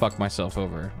see if I fuck myself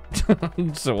over.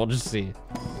 So we'll just see.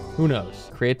 Who knows?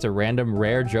 Creates a random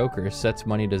rare joker, sets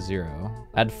money to 0.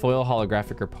 Add foil,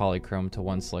 holographic, or polychrome to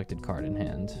one selected card in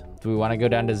hand. Do we want to go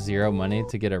down to 0 money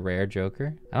to get a rare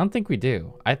joker? I don't think we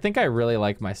do. I think I really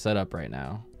like my setup right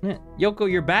now.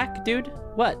 Yoko, you're back, dude?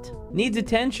 What? Needs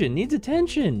attention, needs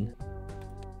attention.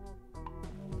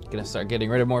 Gonna start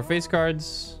getting rid of more face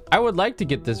cards. I would like to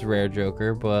get this rare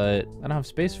joker, but I don't have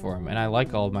space for him, and I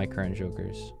like all of my current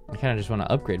jokers. I kind of just want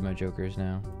to upgrade my jokers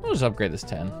now. I'll just upgrade this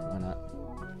 10. Why not?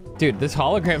 Dude, this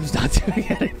hologram's not doing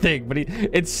anything, but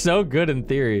it's so good in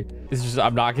theory. It's just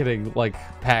I'm not getting like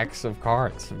packs of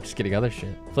cards. I'm just getting other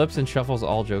shit. Flips and shuffles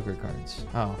all joker cards.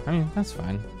 Oh, I mean, that's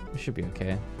fine. It should be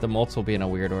okay. The mults will be in a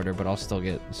weird order, but I'll still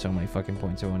get so many fucking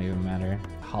points it won't even matter.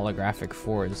 Holographic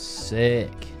 4 is sick.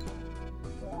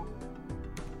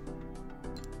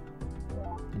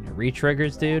 And your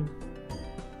re-triggers, dude.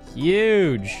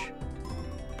 Huge.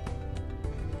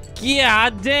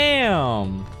 God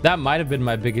damn. That might have been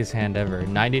my biggest hand ever.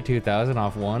 92,000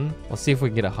 off one. Let's see if we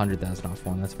can get 100,000 off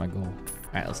one. That's my goal.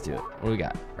 All right, let's do it. What do we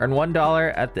got? Earn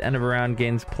 $1 at the end of a round,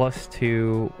 gains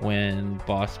 +2 when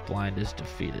boss blind is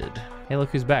defeated. Hey,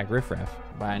 look who's back. Riff Raff.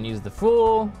 Buy and use the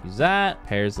Fool. Use that.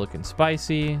 Pair's looking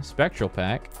spicy. Spectral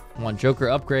pack. 1 joker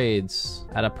upgrades.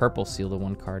 Add a purple seal to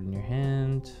 1 card in your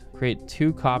hand. Create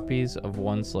 2 copies of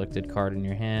 1 selected card in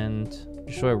your hand.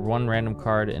 Destroy 1 random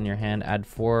card in your hand. Add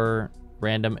 4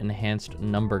 random enhanced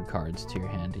numbered cards to your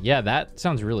hand. Yeah, that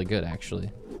sounds really good, actually.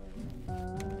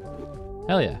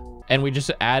 Hell yeah. And we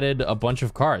just added a bunch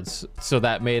of cards, so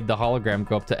that made the hologram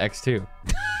go up to X2.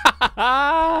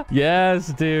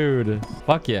 Yes, dude.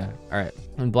 Fuck yeah. All right.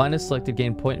 When blind is selected,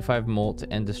 gain 0.5 molt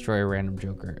and destroy a random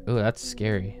joker. Oh, that's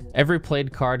scary. Every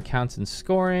played card counts in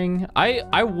scoring.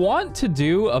 I want to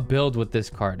do a build with this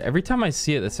card. Every time I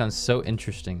see it, that sounds so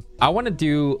interesting. I want to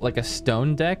do like a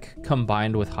stone deck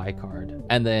combined with high card.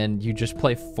 And then you just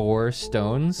play 4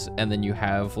 stones and then you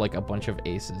have like a bunch of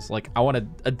aces. Like I want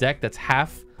a deck that's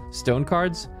half stone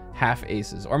cards, half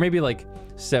aces, or maybe like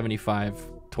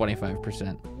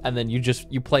 75-25%, and then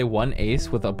you play 1 ace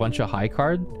with a bunch of high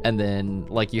card, and then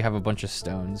like you have a bunch of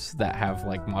stones that have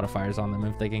like modifiers on them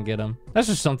if they can get them. That's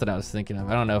just something I was thinking of.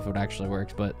 I don't know if it actually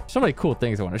works, but so many cool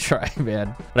things I want to try,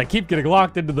 man. But I keep getting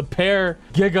locked into the pair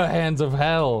giga hands of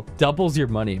hell. Doubles your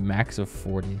money, max of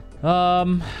 40. I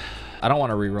don't want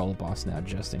to re-roll the boss now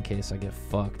just in case I get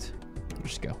fucked. I'll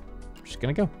just go. Just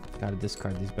gonna go. Gotta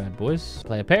discard these bad boys.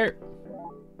 Play a pair.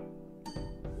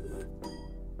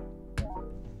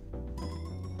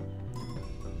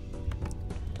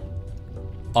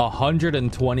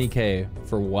 $120K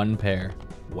for 1 pair.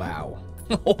 Wow.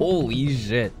 Holy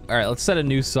shit. All right, let's set a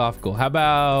new soft goal. How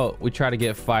about we try to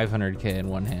get 500K in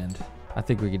one hand? I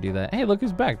think we could do that. Hey, look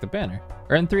who's back, the banner.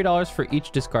 Earn $3 for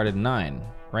each discarded 9.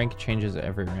 Rank changes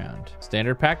every round.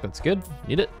 Standard pack, that's good.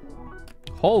 Need it.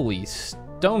 Holy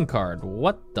stone card.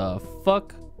 What the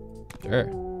fuck?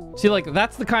 Sure. See, like,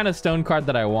 that's the kind of stone card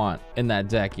that I want in that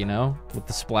deck, you know? With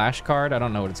the splash card. I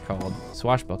don't know what it's called.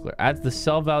 Swashbuckler. Adds the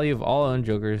sell value of all owned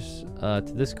jokers to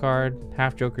this card.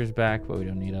 Half jokers back, but we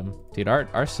don't need them. Dude,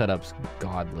 our setup's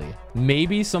godly.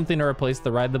 Maybe something to replace the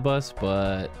ride the bus,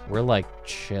 but we're, like,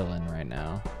 chilling right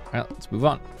now. All right, let's move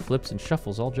on. Flips and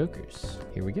shuffles all jokers.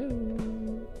 Here we go.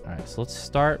 All right, so let's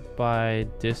start by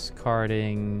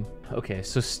discarding. Okay,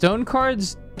 so stone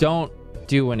cards don't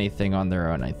do anything on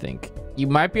their own, I think. You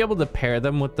might be able to pair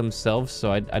them with themselves,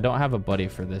 so I don't have a buddy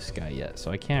for this guy yet, so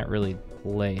I can't really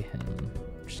play him.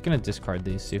 I'm just gonna discard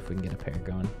these, see if we can get a pair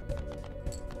going.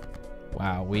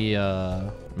 Wow,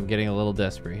 I'm getting a little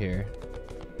desperate here.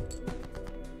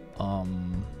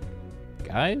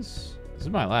 Guys, this is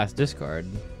my last discard.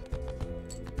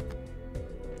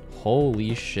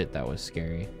 Holy shit, that was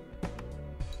scary.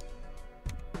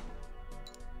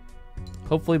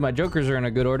 Hopefully my jokers are in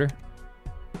a good order.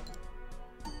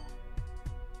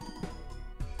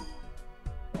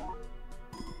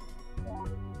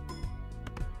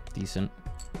 Decent.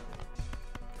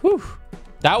 Whew.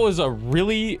 That was a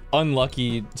really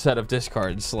unlucky set of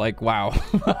discards. Like, wow.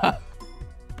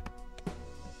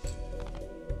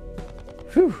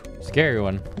 Whew. Scary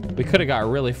one. We could have got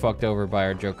really fucked over by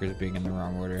our jokers being in the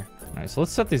wrong order. All right, so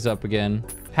let's set these up again.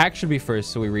 Hack should be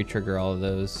first, so we re-trigger all of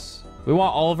those. We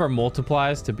want all of our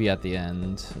multiplies to be at the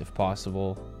end, if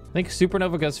possible. I think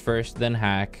Supernova goes first, then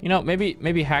Hack. You know,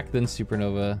 maybe Hack, then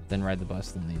Supernova, then Ride the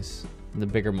Bus, then these. The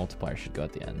bigger multiplier should go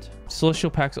at the end. Celestial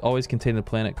packs always contain the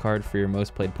planet card for your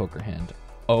most played poker hand.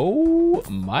 Oh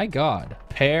my god.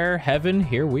 Pair heaven,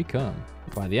 here we come.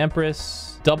 By the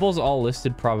Empress. Doubles all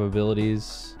listed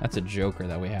probabilities. That's a joker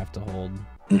that we have to hold.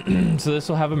 So this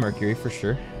will have a Mercury for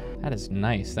sure. That is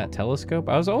nice. That telescope.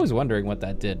 I was always wondering what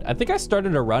that did. I think I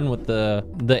started a run with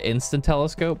the instant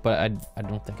telescope, but I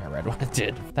don't think I read what it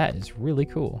did. That is really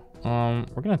cool.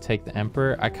 We're gonna take the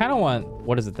Emperor. I kind of want,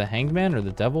 what is it, the Hangman or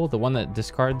the Devil? The one that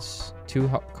discards 2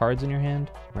 cards in your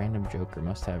hand? Random joker,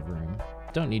 must have room.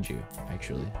 Don't need you,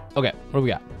 actually. Okay, what do we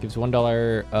got? Gives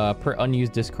 $1 per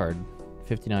unused discard.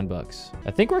 59 bucks.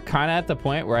 I think we're kind of at the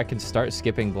point where I can start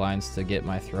skipping blinds to get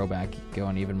my throwback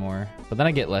going even more. But then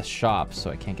I get less shops, so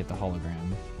I can't get the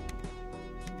hologram.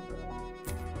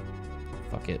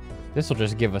 Fuck it. This will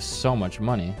just give us so much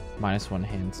money. -1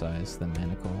 hand size, then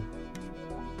manacle.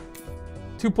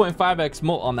 2.5x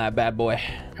mult on that bad boy.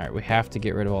 All right, we have to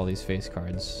get rid of all these face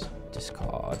cards.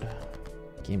 Discard.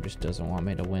 Game just doesn't want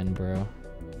me to win, bro.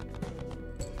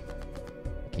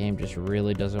 Game just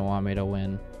really doesn't want me to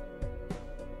win.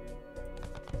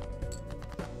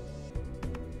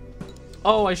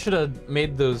 Oh, I should have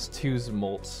made those 2s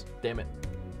molts. Damn it.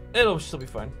 It'll still be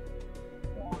fine.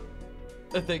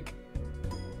 I think.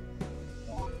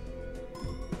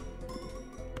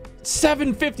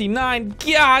 759.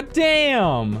 God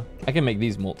damn. I can make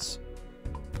these molts.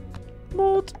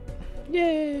 Molt.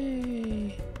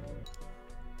 Yay.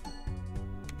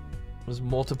 Those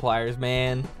multipliers,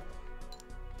 man.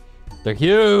 They're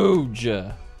huge.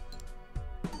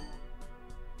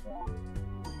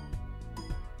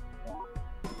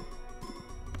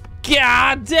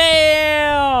 God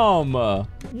damn!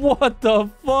 What the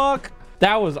fuck?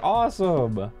 That was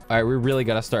awesome. All right, we really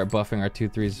got to start buffing our 2,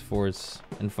 3s, 4s,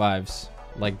 and 5s.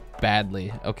 Like,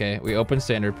 badly. Okay, we open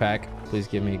standard pack. Please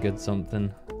give me a good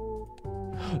something.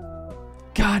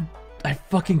 God, I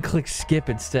fucking clicked skip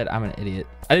instead. I'm an idiot.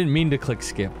 I didn't mean to click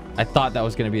skip. I thought that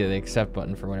was going to be the accept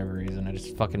button for whatever reason. I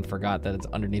just fucking forgot that it's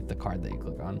underneath the card that you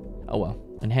click on. Oh well.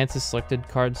 Enhances selected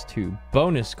cards to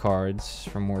bonus cards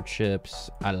for more chips.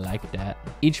 I like that.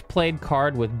 Each played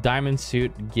card with diamond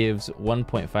suit gives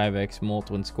 1.5x mult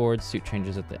when scored. Suit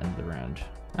changes at the end of the round.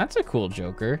 That's a cool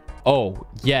joker. Oh,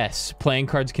 yes. Playing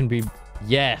cards can be...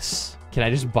 Yes. Can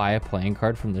I just buy a playing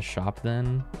card from the shop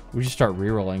then? We just start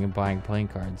rerolling and buying playing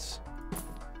cards.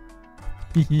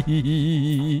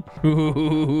 We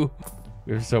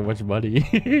have so much money.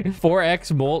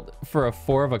 4x molt for a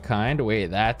 4 of a kind. Wait,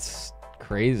 that's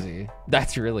crazy.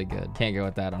 That's really good. Can't go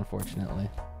with that, unfortunately.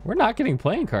 We're not getting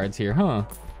playing cards here, huh?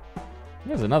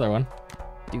 Here's another one.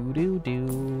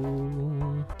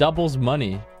 Do. Doubles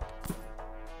money.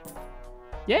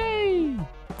 Yay!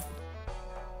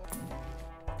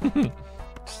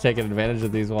 Just taking advantage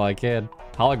of these while I can.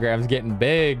 Hologram's getting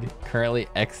big. Currently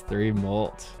X3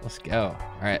 molt. Let's go.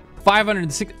 All right.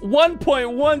 506,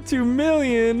 1.12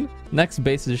 million. Next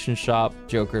base edition shop,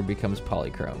 Joker becomes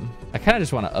polychrome. I kind of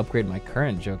just want to upgrade my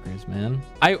current Jokers, man.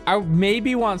 I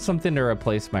maybe want something to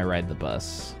replace my Ride the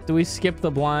Bus. Do we skip the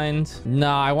blind?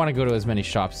 No, I want to go to as many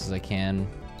shops as I can.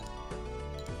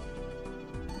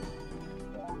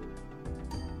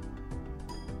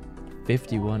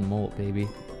 $51 molt, baby.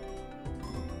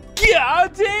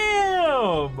 God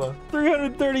damn!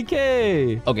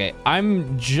 330K. Okay,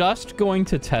 I'm just going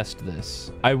to test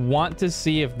this. I want to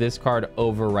see if this card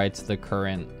overwrites the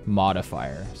current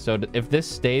modifier. So if this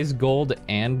stays gold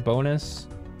and bonus,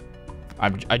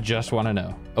 I just want to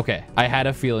know. Okay, I had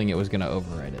a feeling it was going to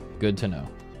overwrite it. Good to know.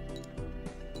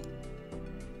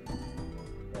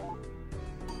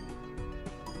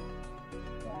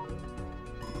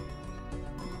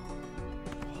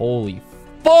 Holy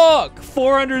fuck,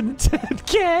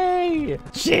 410K.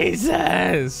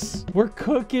 Jesus, we're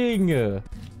cooking.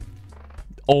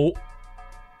 Oh,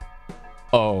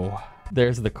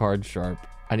 there's the card sharp.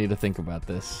 I need to think about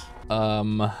this.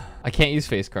 I can't use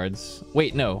face cards.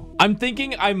 Wait, no, I'm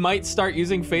thinking I might start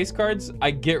using face cards.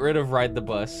 I get rid of Ride the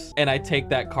Bus and I take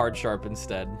that card sharp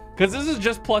instead, because this is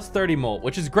just plus 30 molt,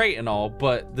 which is great and all,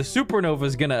 but the supernova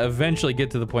is gonna eventually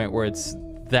get to the point where it's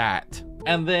that.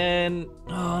 And then,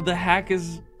 the hack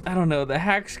is, I don't know, the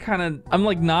hack's kind of, I'm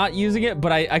like not using it,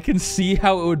 but I can see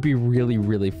how it would be really,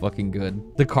 really fucking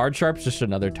good. The card sharp's just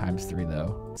another ~3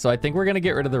 though. So I think we're gonna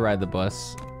get rid of the Ride the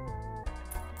Bus.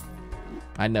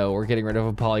 I know, we're getting rid of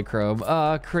a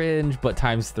polychrome. Cringe, but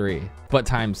 ~3. But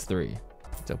 ~3.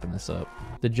 Let's open this up.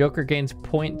 The Joker gains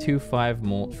 0.25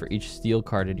 molt for each steel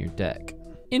card in your deck.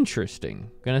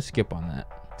 Interesting. Gonna skip on that.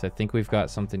 I think we've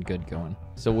got something good going.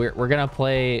 So we're gonna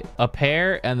play a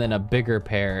pair and then a bigger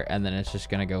pair, and then it's just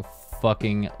gonna go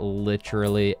fucking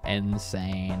literally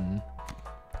insane.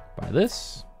 Buy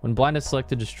this. When blind is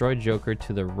selected, destroy Joker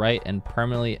to the right and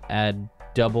permanently add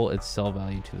double its sell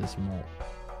value to this molt.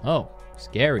 Oh,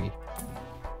 scary.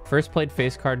 First played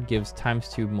face card gives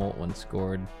 ×2 molt when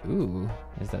scored. Ooh,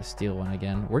 is that steel one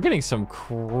again? We're getting some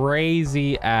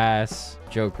crazy ass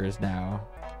Jokers now.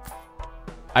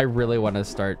 I really want to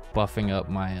start buffing up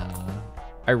my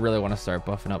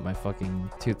fucking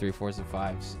 2, 3, 4s, and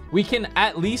 5s. We can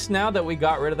at least, now that we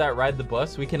got rid of that Ride the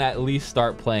Bus, we can at least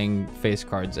start playing face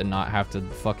cards and not have to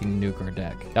fucking nuke our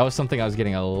deck. That was something I was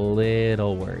getting a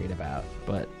little worried about,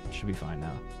 but it should be fine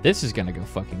now. This is gonna go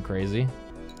fucking crazy.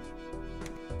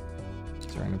 So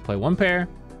we're gonna play one pair.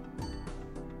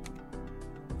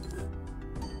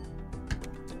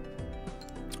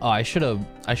 Oh, I should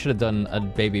have done a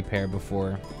baby pair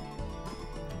before.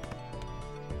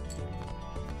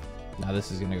 Now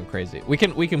this is gonna go crazy. We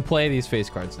can play these face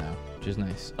cards now, which is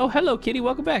nice. Oh, hello, kitty.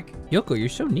 Welcome back. Yoko, you're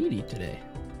so needy today.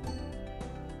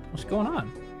 What's going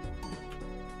on?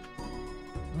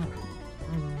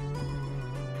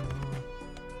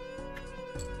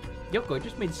 Yoko, I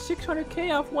just made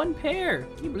 600K off one pair.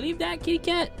 Can you believe that, kitty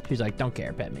cat? She's like, don't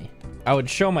care, pet me. I would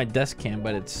show my desk cam,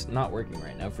 but it's not working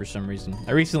right now for some reason.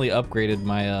 I recently upgraded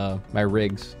my my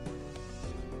rigs,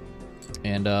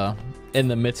 and in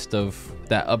the midst of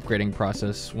that upgrading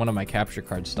process, one of my capture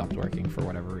cards stopped working for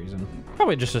whatever reason.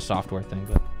 Probably just a software thing,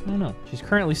 but I don't know. She's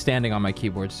currently standing on my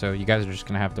keyboard, so you guys are just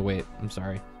gonna have to wait. I'm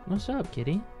sorry. What's up,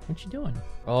 kitty? What you doing?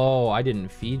 Oh, I didn't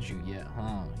feed you yet,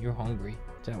 huh? You're hungry.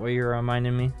 Is that what you're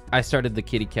reminding me? I started the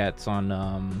kitty cats on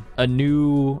a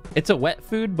new, it's a wet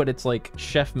food, but it's like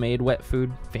chef-made wet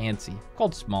food. Fancy.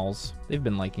 Called Smalls. They've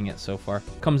been liking it so far.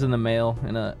 Comes in the mail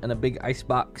in a big ice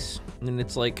box. And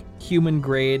it's like human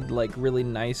grade, like really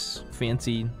nice,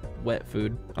 fancy wet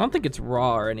food. I don't think it's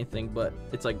raw or anything, but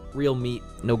it's like real meat,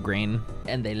 no grain.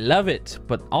 And they love it,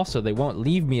 but also they won't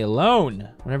leave me alone.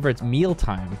 Whenever it's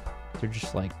mealtime, they're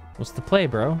just like, what's the play,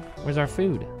 bro? Where's our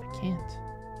food? I can't.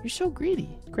 You're so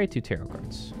greedy. Create 2 tarot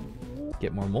cards.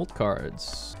 Get more molt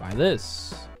cards. Buy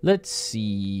this. Let's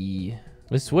see.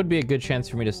 This would be a good chance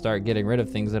for me to start getting rid of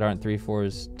things that aren't 2, 3,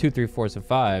 4s, and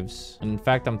 5s. And in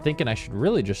fact, I'm thinking I should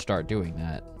really just start doing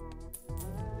that.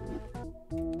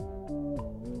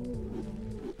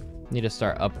 Need to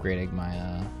start upgrading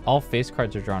my, all face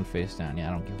cards are drawn face down. Yeah,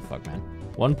 I don't give a fuck, man.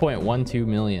 1.12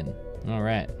 million. All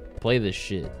right. Play this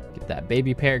shit. Get that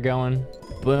baby pair going.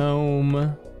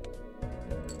 Boom.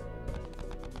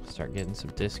 Start getting some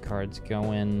discards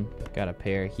going. Got a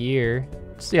pair here.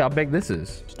 Let's see how big this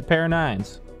is. Just a pair of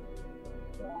 9s.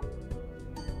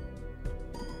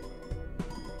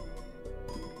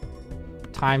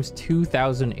 Times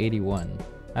 2,081.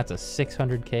 That's a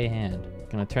 600K hand.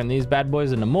 Gonna turn these bad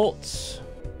boys into molts.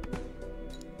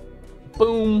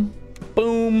 Boom.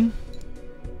 Boom.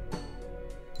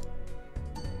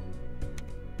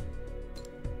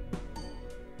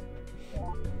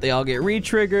 They all get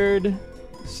re-triggered.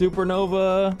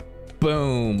 Supernova.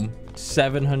 Boom.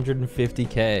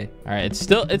 750k. All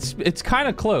right, it's kind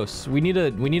of close. We need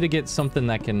to get something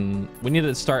that can, we need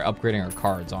to start upgrading our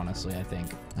cards, honestly. I think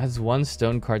adds 1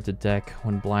 stone card to deck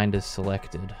when blind is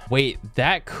selected. Wait,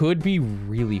 that could be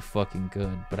really fucking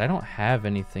good, but I don't have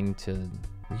anything to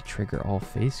re-trigger all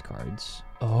face cards.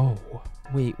 Oh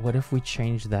wait, what if we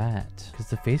change that? Because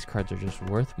the face cards are just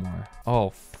worth more. Oh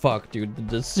fuck, dude, the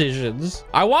decisions.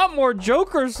 I want more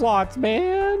Joker slots,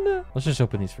 man. Let's just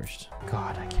open these first.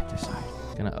 God, I can't decide.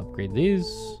 Gonna upgrade these.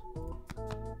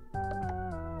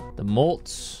 The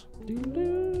Molts.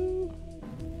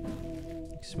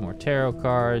 Some more tarot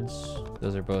cards.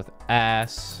 Those are both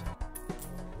ass.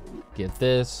 Get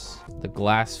this. The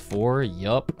glass 4,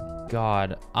 yup.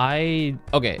 God,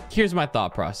 okay, here's my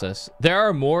thought process. There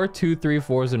are more 2, 3,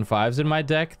 4s and 5s in my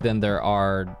deck than there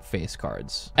are face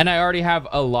cards. And I already have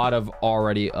a lot of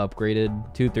already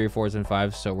upgraded 2, 3, 4s and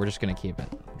 5s, so we're just gonna keep it.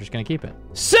 We're just gonna keep it.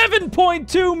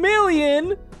 7.2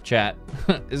 million! Chat,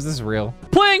 is this real?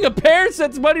 Playing a pair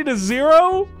sets money to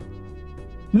 0?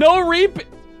 No reap.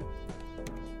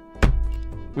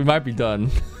 We might be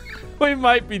done. We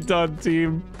might be done,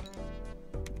 team.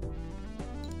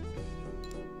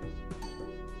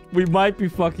 We might be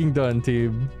fucking done,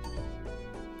 team.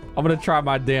 I'm gonna try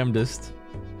my damnedest,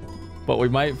 but we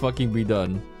might fucking be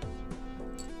done.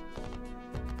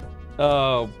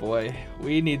 Oh boy,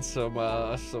 we need some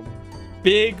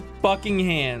big fucking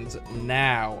hands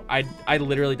now. I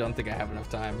literally don't think I have enough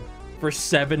time for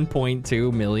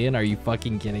 7.2 million. Are you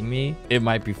fucking kidding me? It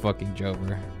might be fucking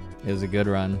Jover. It was a good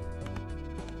run.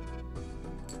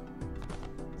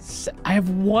 I have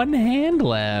 1 hand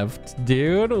left,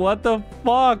 dude. What the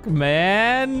fuck,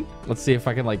 man? Let's see if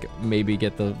I can like maybe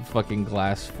get the fucking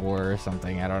glass 4 or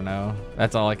something. I don't know.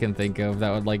 That's all I can think of that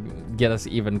would like get us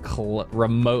even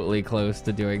remotely close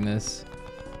to doing this.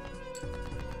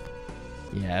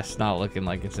 Yeah, it's not looking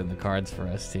like it's in the cards for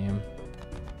us, team.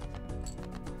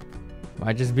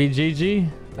 Might just be GG.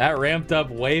 That ramped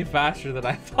up way faster than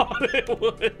I thought it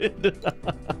would.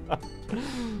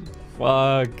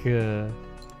 Fuck.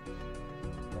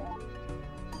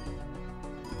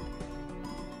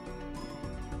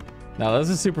 No, that was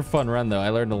a super fun run, though. I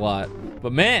learned a lot.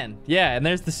 But man, yeah, and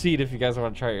there's the seed if you guys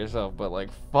want to try it yourself. But like,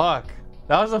 fuck.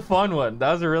 That was a fun one.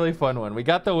 That was a really fun one. We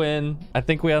got the win. I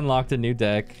think we unlocked a new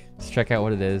deck. Let's check out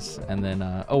what it is. And then,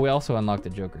 oh, we also unlocked a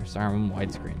Joker. Sorry, I'm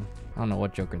widescreen. I don't know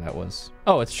what Joker that was.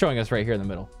 Oh, it's showing us right here in the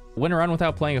middle. Win a run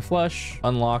without playing a flush.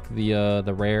 Unlock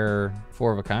the rare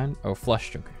 4 of a kind. Oh,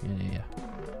 flush Joker. Yeah.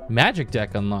 Magic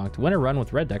deck unlocked. Win a run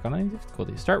with red deck on any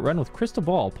difficulty. Start run with Crystal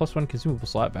Ball, +1 consumable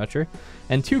slot voucher,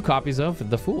 and 2 copies of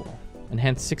The Fool.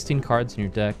 Enhance 16 cards in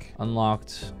your deck.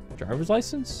 Unlocked driver's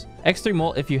license. X3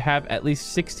 molt if you have at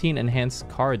least 16 enhanced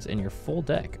cards in your full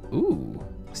deck. Ooh.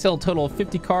 Sell a total of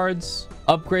 50 cards.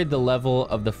 Upgrade the level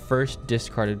of the first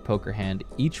discarded poker hand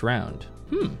each round.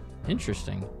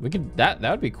 Interesting. We could that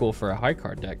would be cool for a high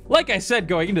card deck. Like I said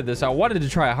going into this, I wanted to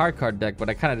try a high card deck, but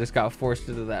I kind of just got forced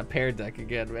into that pair deck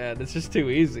again, man. It's just too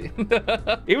easy.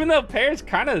 Even though pairs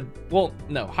kind of, well,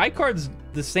 no, high card's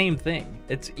the same thing.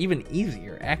 It's even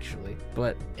easier actually,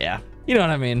 but yeah. You know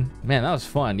what I mean? Man, that was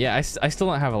fun. Yeah, I still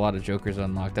don't have a lot of Jokers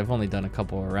unlocked. I've only done a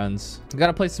couple of runs.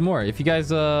 Gotta play some more. If you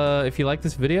guys, if you like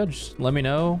this video, just let me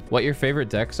know what your favorite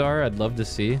decks are. I'd love to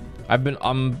see. I've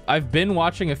been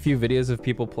watching a few videos of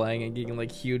people playing and getting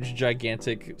like huge,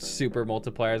 gigantic super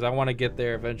multipliers. I want to get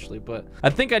there eventually, but I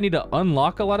think I need to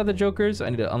unlock a lot of the Jokers. I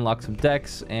need to unlock some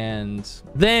decks, and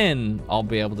then I'll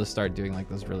be able to start doing like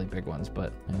those really big ones.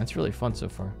 But man, that's really fun so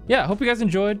far. Yeah, hope you guys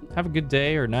enjoyed. Have a good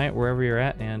day or night wherever you're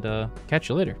at, and catch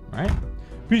you later. All right,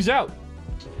 peace out.